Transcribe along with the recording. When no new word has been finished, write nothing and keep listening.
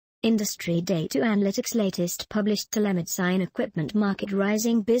Industry Data Analytics latest published telemedicine equipment market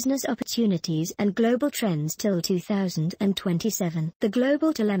rising business opportunities and global trends till 2027. The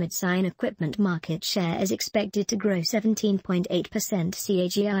global telemedicine equipment market share is expected to grow 17.8%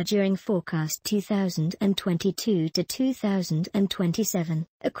 CAGR during forecast 2022 to 2027,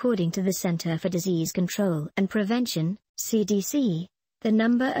 according to the Center for Disease Control and Prevention, CDC. The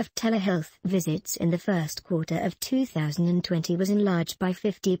number of telehealth visits in the first quarter of 2020 was enlarged by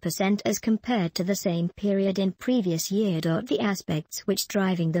 50% as compared to the same period in previous year. The aspects which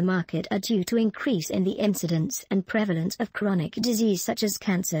driving the market are due to increase in the incidence and prevalence of chronic disease such as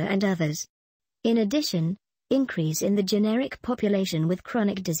cancer and others. In addition, increase in the generic population with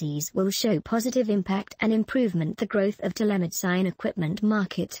chronic disease will show positive impact and improvement the growth of telemedicine equipment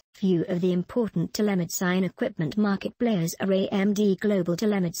market. Few of the important telemedicine equipment market players are AMD Global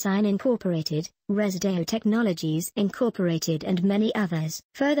Telemedicine Incorporated, Resideo Technologies Incorporated and many others.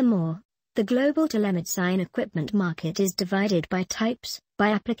 Furthermore, the global telemedicine equipment market is divided by types, by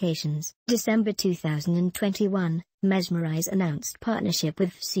applications. December 2021, Mesmerize announced partnership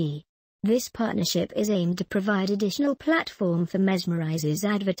with FC. This partnership is aimed to provide additional platform for Mesmerize's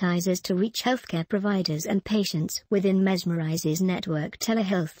advertisers to reach healthcare providers and patients within Mesmerize's network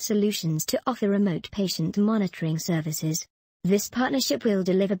telehealth solutions to offer remote patient monitoring services. This partnership will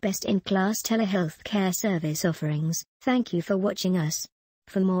deliver best-in-class telehealth care service offerings. Thank you for watching us.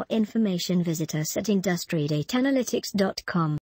 For more information visit us at industrydatanalytics.com.